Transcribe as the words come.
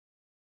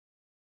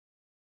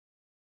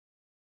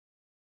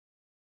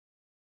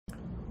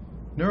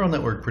Neural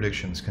network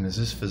predictions can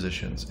assist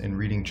physicians in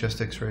reading chest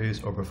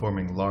x-rays or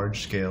performing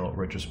large-scale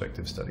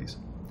retrospective studies.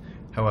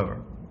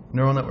 However,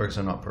 neural networks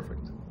are not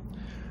perfect.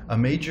 A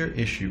major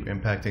issue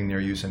impacting their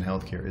use in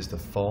healthcare is the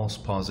false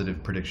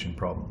positive prediction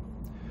problem.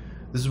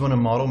 This is when a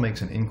model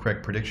makes an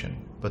incorrect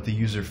prediction, but the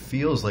user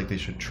feels like they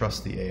should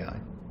trust the AI.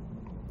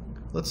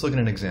 Let's look at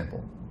an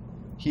example.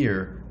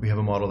 Here, we have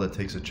a model that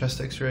takes a chest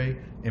x-ray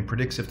and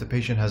predicts if the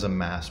patient has a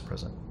mass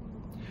present.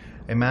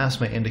 A mass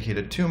may indicate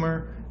a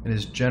tumor and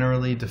is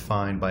generally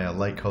defined by a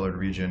light-colored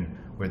region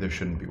where there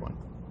shouldn't be one.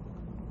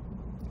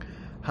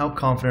 How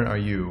confident are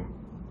you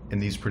in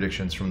these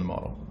predictions from the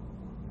model?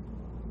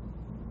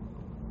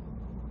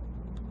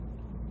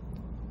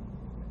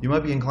 You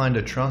might be inclined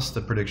to trust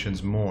the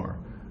predictions more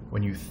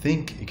when you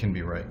think it can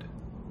be right,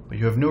 but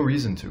you have no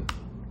reason to.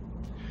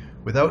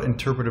 Without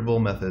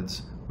interpretable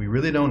methods, we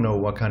really don't know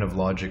what kind of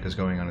logic is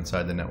going on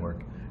inside the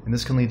network, and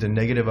this can lead to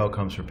negative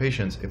outcomes for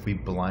patients if we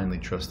blindly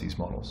trust these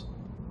models.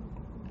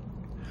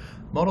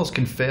 Models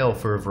can fail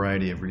for a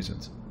variety of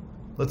reasons.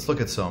 Let's look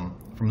at some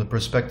from the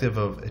perspective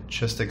of a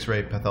chest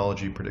X-ray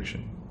pathology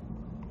prediction.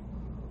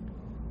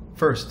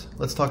 First,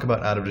 let's talk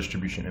about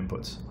out-of-distribution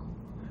inputs.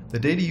 The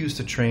data used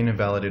to train and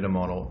validate a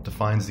model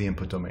defines the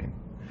input domain.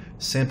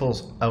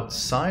 Samples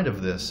outside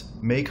of this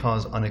may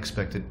cause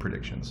unexpected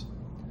predictions.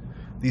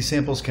 These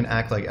samples can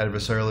act like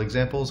adversarial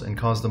examples and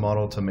cause the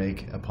model to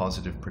make a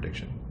positive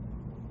prediction.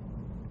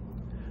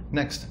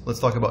 Next, let's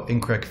talk about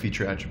incorrect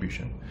feature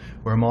attribution,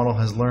 where a model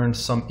has learned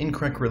some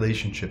incorrect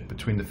relationship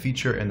between the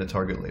feature and the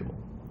target label.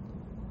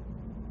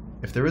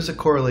 If there is a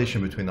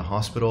correlation between the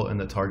hospital and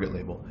the target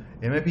label,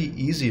 it might be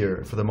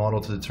easier for the model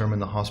to determine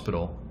the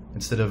hospital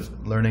instead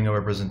of learning a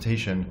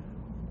representation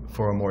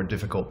for a more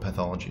difficult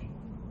pathology.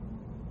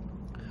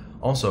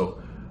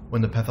 Also,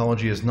 when the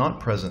pathology is not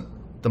present,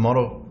 the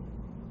model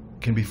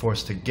can be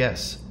forced to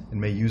guess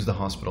and may use the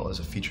hospital as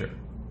a feature.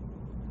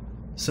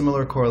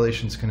 Similar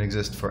correlations can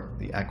exist for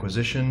the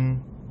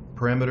acquisition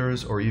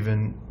parameters or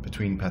even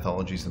between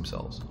pathologies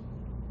themselves.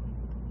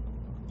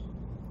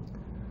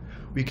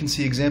 We can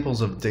see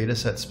examples of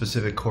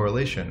dataset-specific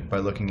correlation by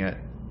looking at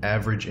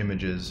average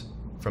images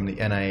from the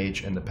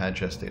NIH and the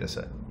PADCHEST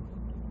dataset.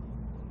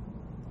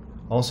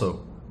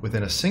 Also,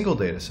 within a single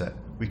dataset,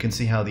 we can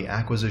see how the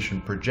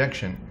acquisition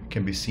projection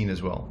can be seen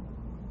as well.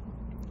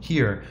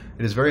 Here,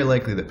 it is very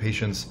likely that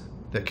patients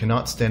that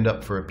cannot stand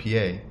up for a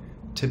PA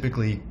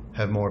typically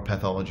have more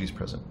pathologies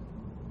present.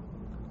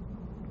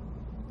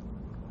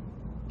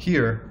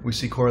 Here, we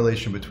see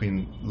correlation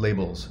between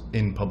labels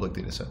in public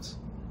datasets.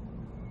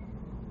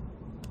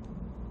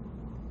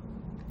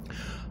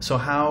 So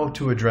how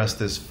to address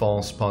this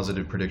false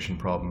positive prediction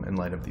problem in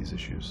light of these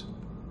issues?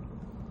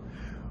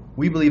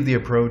 We believe the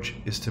approach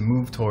is to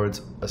move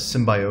towards a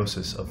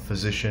symbiosis of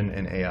physician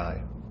and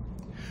AI.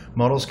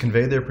 Models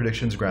convey their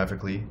predictions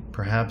graphically,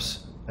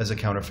 perhaps as a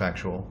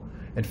counterfactual,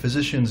 and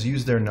physicians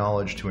use their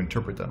knowledge to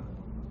interpret them.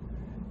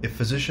 If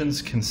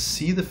physicians can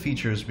see the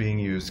features being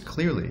used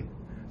clearly,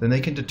 then they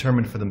can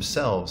determine for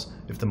themselves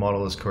if the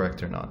model is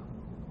correct or not.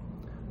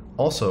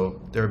 Also,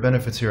 there are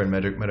benefits here in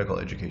medical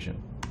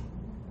education.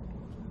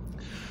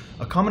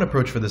 A common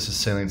approach for this is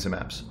salience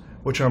maps,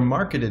 which are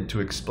marketed to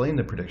explain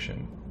the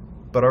prediction,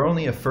 but are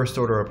only a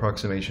first-order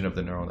approximation of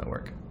the neural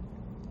network.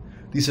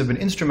 These have been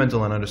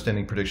instrumental in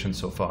understanding predictions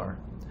so far,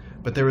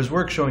 but there is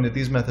work showing that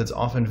these methods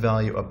often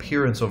value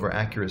appearance over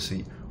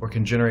accuracy or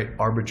can generate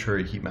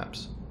arbitrary heat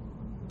maps.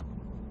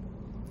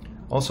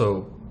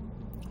 Also,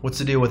 what's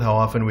the deal with how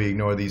often we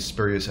ignore these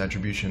spurious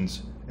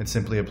attributions and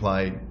simply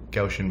apply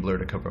Gaussian blur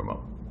to cover them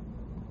up?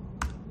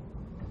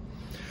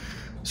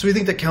 So we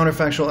think that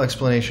counterfactual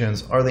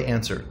explanations are the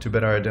answer to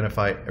better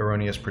identify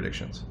erroneous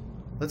predictions.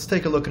 Let's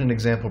take a look at an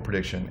example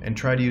prediction and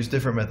try to use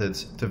different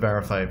methods to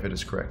verify if it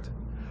is correct.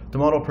 The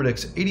model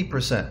predicts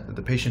 80% that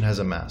the patient has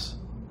a mass.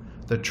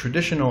 The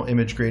traditional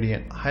image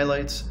gradient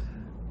highlights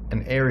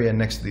an area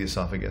next to the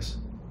esophagus.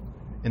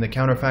 In the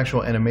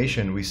counterfactual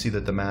animation, we see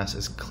that the mass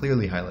is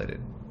clearly highlighted.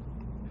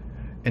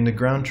 And the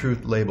ground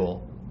truth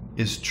label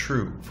is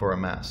true for a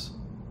mass.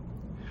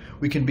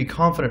 We can be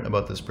confident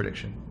about this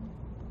prediction.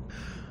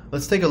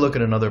 Let's take a look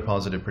at another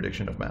positive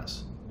prediction of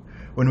mass.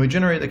 When we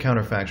generate the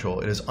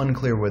counterfactual, it is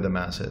unclear where the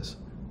mass is.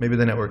 Maybe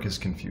the network is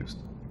confused.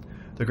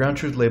 The ground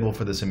truth label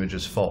for this image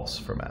is false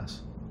for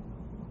mass.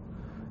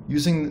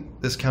 Using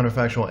this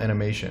counterfactual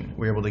animation,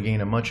 we're able to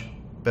gain a much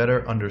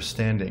better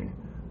understanding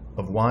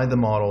of why the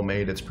model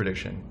made its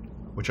prediction,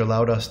 which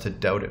allowed us to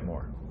doubt it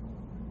more.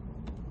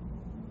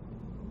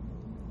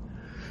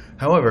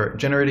 However,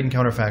 generating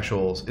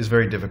counterfactuals is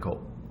very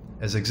difficult,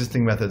 as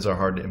existing methods are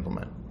hard to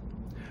implement.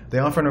 They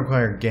often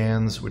require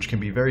GANs, which can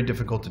be very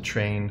difficult to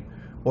train,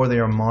 or they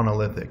are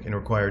monolithic and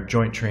require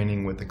joint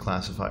training with the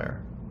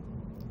classifier.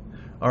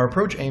 Our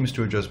approach aims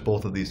to address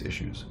both of these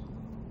issues.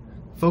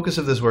 Focus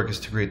of this work is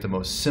to create the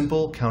most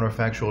simple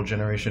counterfactual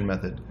generation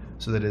method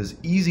so that it is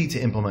easy to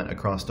implement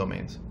across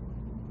domains.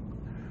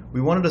 We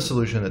wanted a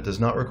solution that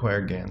does not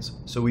require GANs,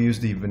 so we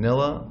used the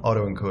vanilla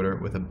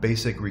autoencoder with a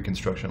basic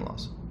reconstruction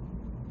loss.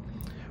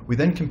 We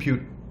then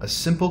compute a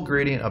simple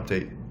gradient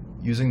update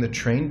using the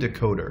trained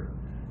decoder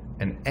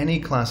and any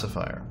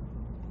classifier,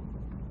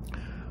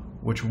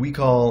 which we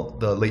call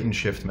the latent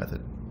shift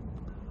method.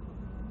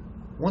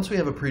 Once we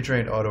have a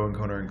pre-trained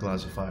autoencoder and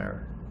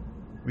classifier,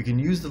 we can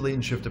use the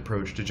latent shift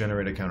approach to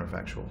generate a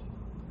counterfactual.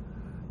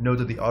 Note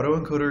that the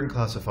autoencoder and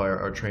classifier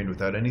are trained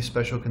without any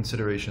special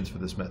considerations for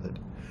this method.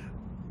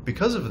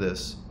 Because of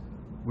this,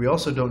 we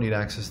also don't need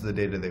access to the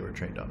data they were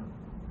trained on.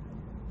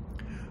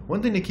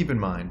 One thing to keep in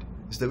mind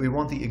is that we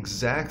want the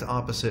exact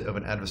opposite of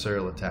an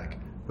adversarial attack,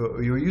 but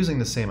we are using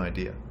the same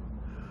idea.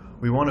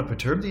 We want to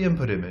perturb the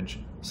input image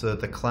so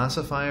that the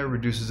classifier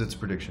reduces its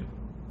prediction.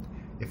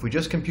 If we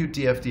just compute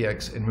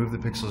df/dx and move the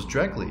pixels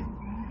directly,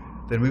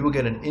 then we will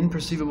get an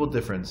imperceivable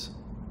difference,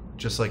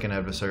 just like an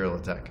adversarial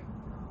attack.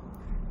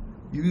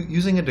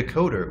 Using a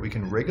decoder, we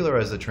can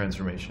regularize the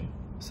transformation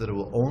so that it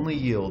will only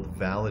yield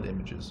valid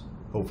images,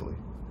 hopefully.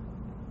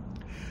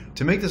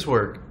 To make this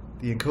work,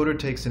 the encoder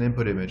takes an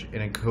input image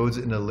and encodes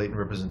it into the latent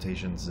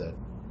representation Z.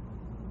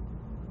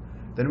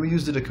 Then we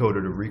use the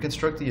decoder to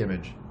reconstruct the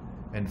image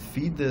and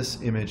feed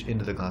this image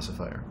into the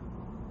classifier.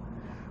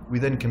 We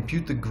then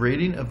compute the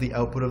gradient of the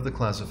output of the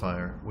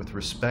classifier with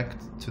respect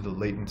to the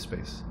latent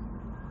space.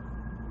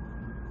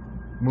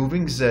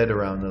 Moving Z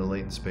around in the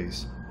latent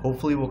space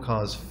hopefully will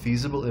cause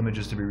feasible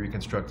images to be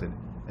reconstructed,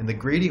 and the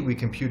gradient we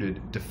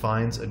computed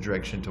defines a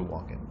direction to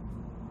walk in.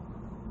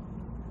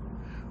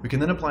 We can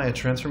then apply a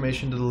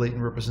transformation to the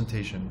latent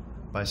representation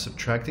by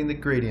subtracting the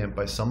gradient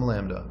by some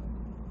lambda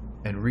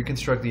and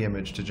reconstruct the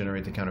image to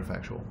generate the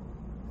counterfactual.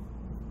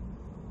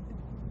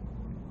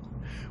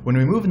 When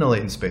we move in the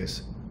latent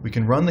space, we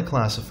can run the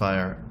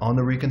classifier on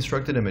the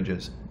reconstructed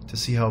images to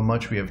see how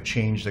much we have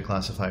changed the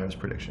classifier's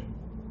prediction.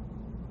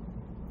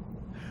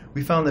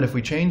 We found that if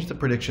we change the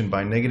prediction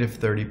by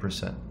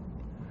 -30%,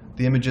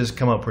 the images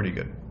come out pretty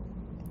good.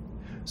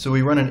 So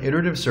we run an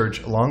iterative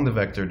search along the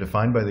vector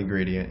defined by the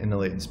gradient in the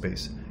latent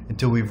space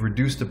until we've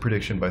reduced the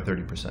prediction by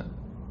 30%.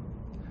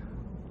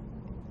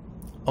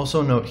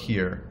 Also note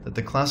here that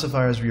the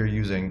classifiers we are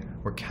using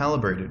were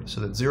calibrated so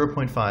that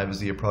 0.5 is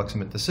the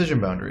approximate decision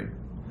boundary,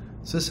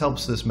 so this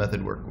helps this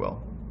method work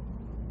well.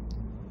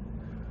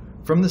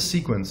 From this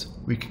sequence,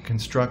 we can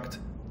construct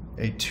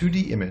a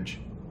 2D image,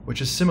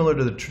 which is similar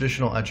to the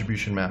traditional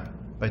attribution map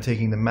by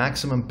taking the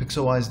maximum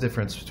pixel-wise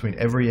difference between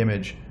every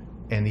image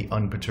and the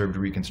unperturbed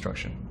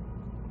reconstruction.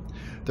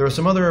 There are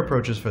some other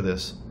approaches for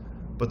this,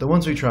 but the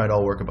ones we tried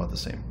all work about the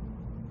same.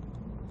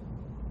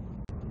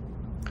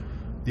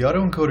 The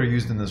autoencoder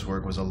used in this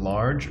work was a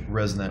large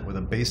ResNet with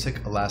a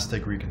basic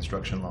elastic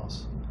reconstruction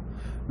loss.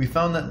 We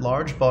found that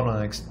large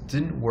bottlenecks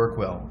didn't work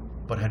well,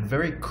 but had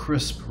very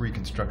crisp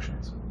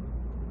reconstructions.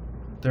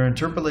 Their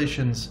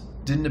interpolations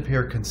didn't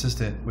appear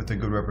consistent with a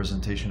good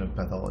representation of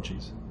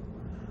pathologies.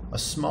 A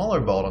smaller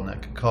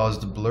bottleneck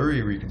caused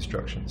blurry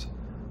reconstructions,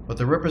 but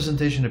the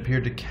representation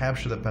appeared to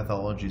capture the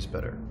pathologies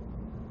better.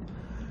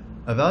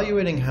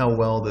 Evaluating how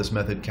well this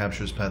method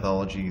captures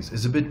pathologies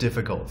is a bit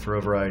difficult for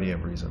a variety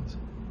of reasons.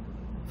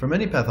 For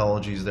many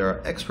pathologies, there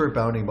are expert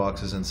bounding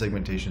boxes and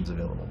segmentations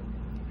available.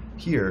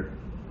 Here,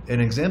 an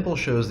example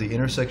shows the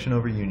intersection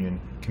over union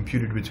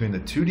computed between the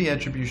 2D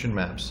attribution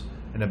maps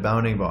and a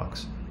bounding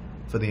box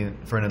for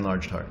an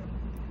enlarged heart,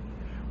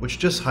 which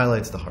just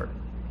highlights the heart.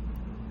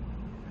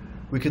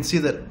 We can see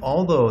that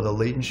although the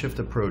latent shift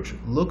approach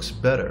looks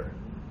better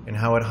in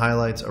how it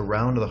highlights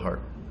around the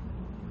heart,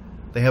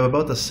 they have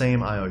about the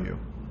same IOU.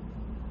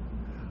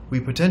 We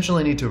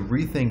potentially need to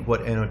rethink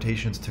what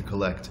annotations to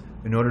collect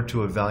in order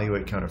to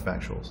evaluate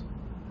counterfactuals.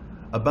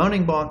 A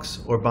bounding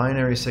box or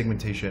binary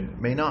segmentation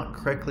may not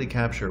correctly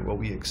capture what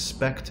we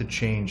expect to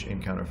change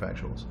in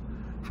counterfactuals.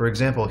 For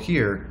example,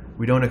 here,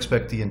 we don't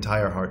expect the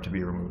entire heart to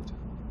be removed.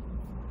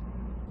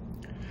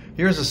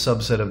 Here's a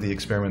subset of the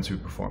experiments we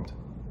performed.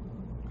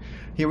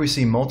 Here we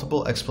see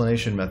multiple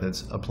explanation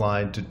methods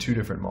applied to two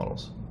different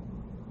models.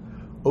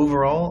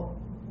 Overall,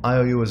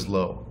 IOU is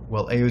low,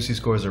 while AOC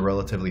scores are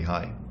relatively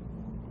high.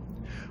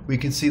 We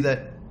can see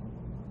that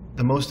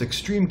the most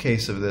extreme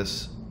case of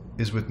this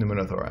is with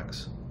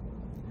pneumothorax.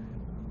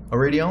 A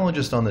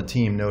radiologist on the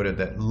team noted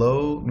that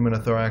low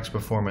pneumothorax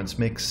performance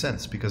makes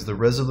sense because the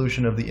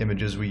resolution of the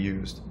images we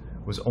used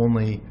was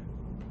only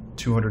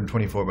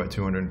 224 by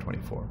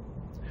 224,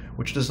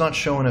 which does not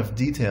show enough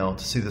detail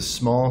to see the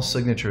small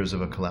signatures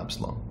of a collapsed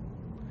lung.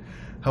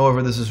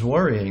 However, this is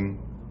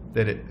worrying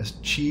that it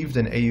achieved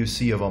an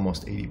AUC of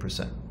almost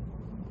 80%.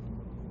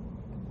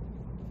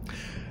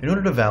 In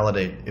order to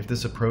validate if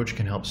this approach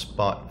can help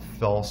spot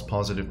false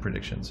positive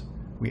predictions,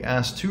 we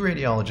asked two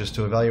radiologists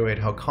to evaluate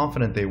how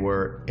confident they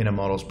were in a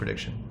model's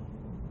prediction.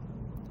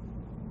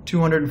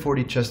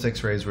 240 chest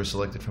X-rays were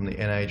selected from the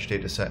NIH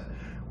dataset,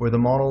 where the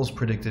models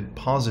predicted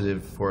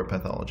positive for a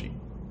pathology.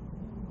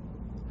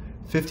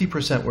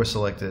 50% were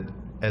selected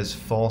as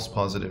false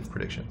positive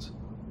predictions.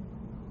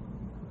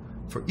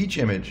 For each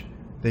image,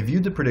 they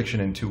viewed the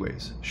prediction in two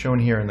ways, shown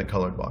here in the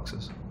colored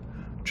boxes.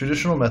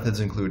 Traditional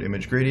methods include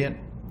image gradient,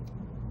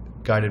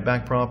 guided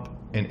backprop,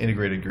 and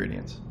integrated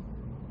gradients.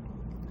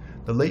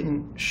 The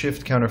latent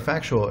shift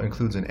counterfactual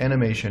includes an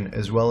animation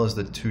as well as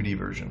the 2D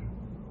version.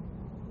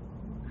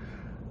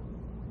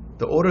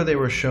 the order they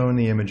were shown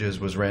the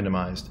images was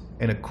randomized,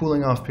 and a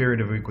cooling off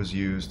period of a week was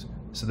used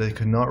so they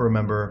could not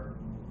remember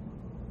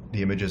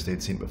the images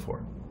they'd seen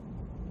before.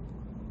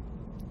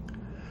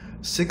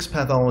 6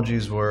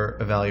 pathologies were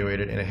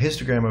evaluated, and a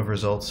histogram of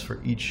results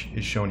for each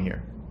is shown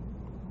here.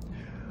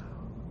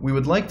 We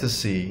would like to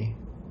see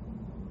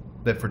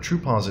that for true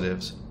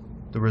positives,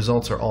 the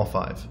results are all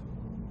 5,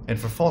 and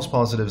for false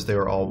positives, they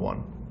are all 1.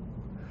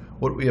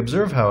 What we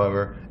observe,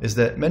 however, is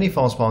that many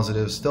false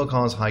positives still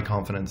cause high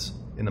confidence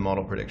in the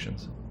model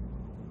predictions,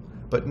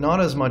 but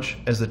not as much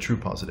as the true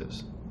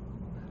positives.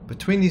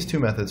 Between these two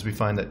methods, we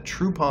find that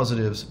true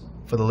positives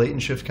for the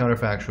latent shift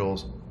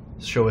counterfactuals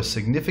show a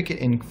significant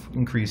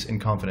increase in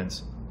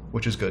confidence,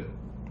 which is good.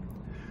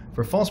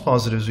 For false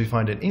positives, we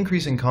find an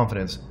increase in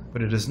confidence,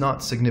 but it is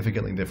not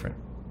significantly different.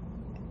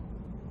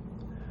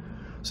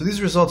 So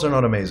these results are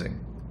not amazing,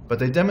 but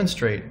they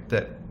demonstrate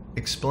that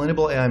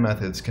explainable AI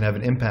methods can have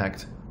an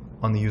impact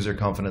on the user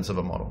confidence of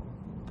a model.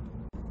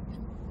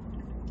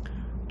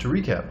 To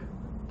recap,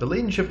 the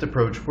latent shift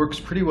approach works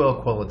pretty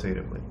well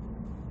qualitatively.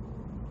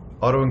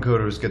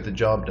 Autoencoders get the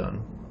job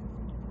done.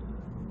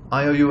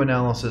 IOU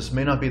analysis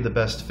may not be the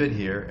best fit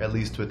here, at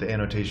least with the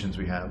annotations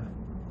we have.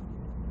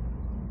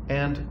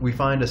 And we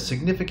find a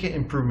significant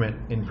improvement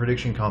in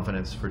prediction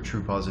confidence for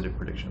true positive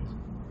predictions.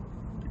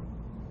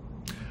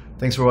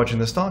 Thanks for watching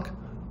this talk.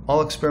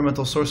 All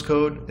experimental source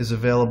code is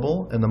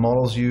available, and the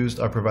models used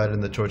are provided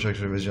in the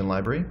Torchics revision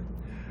library.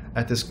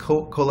 At this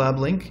Colab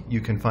link,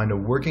 you can find a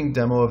working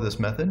demo of this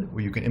method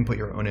where you can input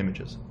your own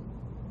images.